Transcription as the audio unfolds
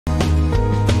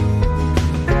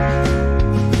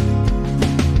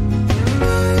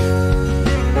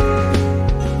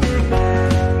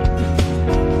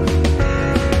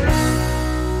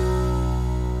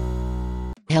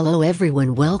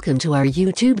everyone, welcome to our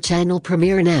YouTube channel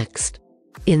Premiere Next.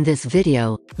 In this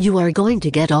video, you are going to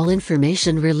get all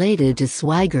information related to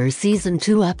Swagger Season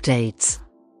 2 updates.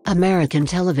 American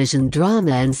television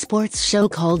drama and sports show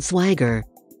called Swagger.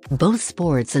 Both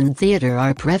sports and theater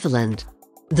are prevalent.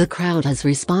 The crowd has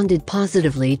responded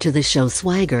positively to the show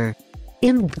Swagger.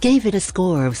 IMDb gave it a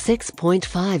score of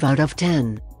 6.5 out of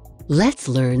 10. Let's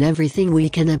learn everything we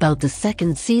can about the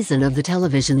second season of the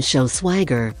television show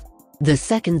Swagger. The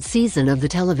second season of the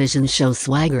television show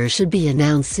Swagger should be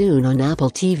announced soon on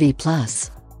Apple TV+.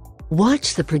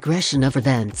 Watch the progression of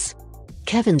events.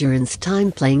 Kevin Durant's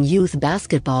time playing youth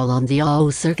basketball on the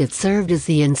HULU circuit served as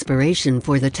the inspiration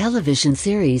for the television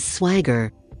series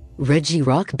Swagger. Reggie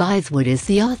Rock Bythewood is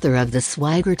the author of the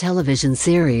Swagger television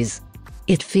series.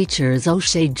 It features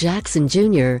O'Shea Jackson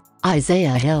Jr.,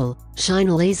 Isaiah Hill,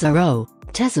 Shina Lazaro,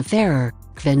 Tessa Farrer,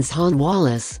 Quincy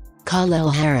Wallace,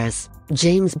 Khalil Harris,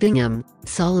 James Bingham,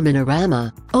 Solomon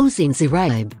Arama, Ozine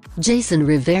Ziraib, Jason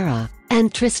Rivera,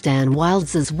 and Tristan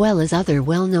Wilds, as well as other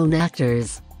well-known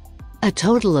actors. A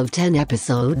total of 10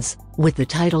 episodes, with the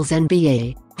titles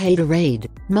NBA, Haterade,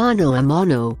 Mano a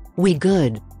Mano, We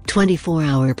Good,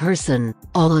 24-Hour Person,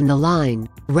 All on the Line,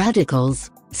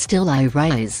 Radicals, Still I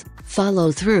Rise,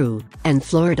 Follow Through, and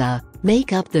Florida,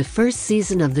 make up the first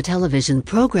season of the television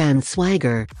program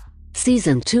Swagger.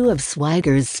 Season 2 of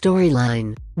Swagger's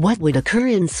storyline. What would occur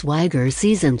in Swagger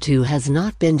Season 2 has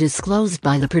not been disclosed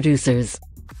by the producers.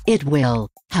 It will,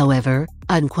 however,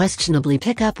 unquestionably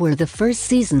pick up where the first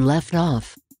season left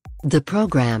off. The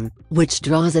program, which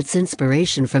draws its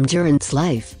inspiration from Durant's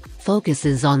life,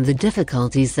 focuses on the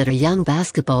difficulties that a young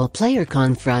basketball player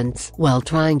confronts while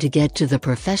trying to get to the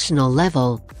professional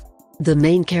level. The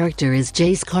main character is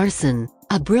Jace Carson,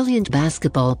 a brilliant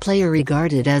basketball player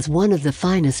regarded as one of the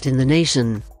finest in the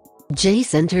nation.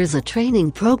 Jace enters a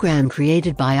training program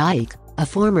created by Ike, a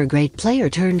former great player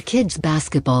turned kids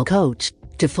basketball coach,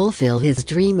 to fulfill his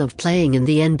dream of playing in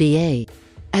the NBA.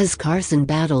 As Carson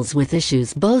battles with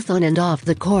issues both on and off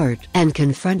the court and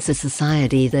confronts a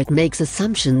society that makes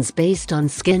assumptions based on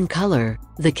skin color,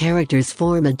 the characters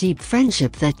form a deep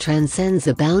friendship that transcends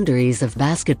the boundaries of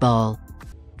basketball.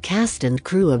 Cast and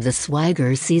crew of the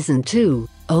Swagger Season 2,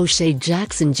 O'Shea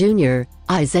Jackson Jr.,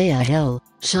 Isaiah Hill,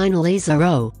 Shina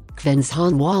Lazaro,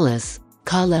 Quincy Wallace,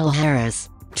 Khalil Harris,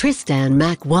 Tristan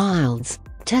Wilds,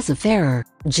 Tessa Farrer,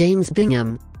 James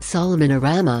Bingham, Solomon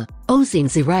Arama, Ozine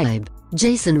Ziraib,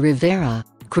 Jason Rivera,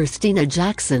 Christina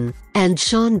Jackson, and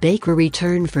Sean Baker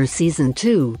return for Season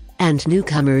 2, and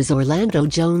newcomers Orlando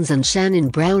Jones and Shannon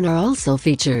Brown are also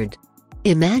featured.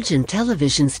 Imagine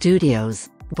Television Studios,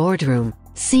 Boardroom,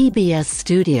 CBS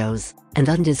Studios, and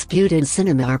Undisputed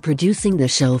Cinema are producing the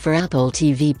show for Apple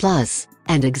TV+,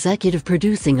 and executive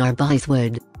producing are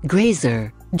Bythewood,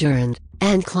 Grazer, Durant,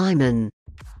 and Kleiman.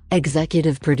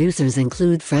 Executive producers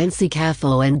include Francie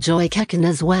Caffo and Joy Kekin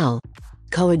as well.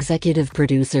 Co-executive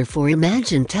producer for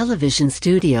Imagine Television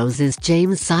Studios is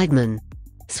James Seidman.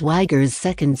 Swagger's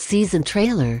second season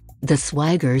trailer. The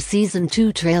Swagger Season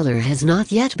 2 trailer has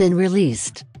not yet been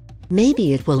released.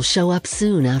 Maybe it will show up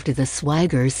soon after the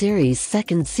Swagger series'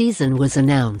 second season was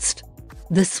announced.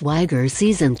 The Swagger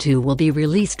Season 2 will be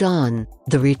released on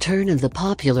the return of the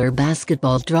popular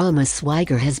basketball drama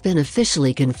Swagger has been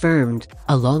officially confirmed,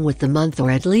 along with the month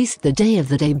or at least the day of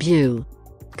the debut.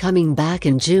 Coming back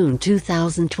in June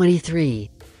 2023.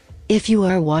 If you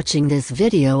are watching this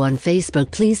video on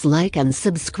Facebook, please like and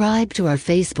subscribe to our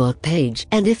Facebook page,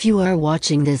 and if you are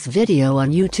watching this video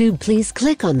on YouTube, please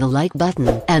click on the like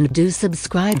button and do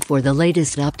subscribe for the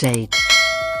latest update.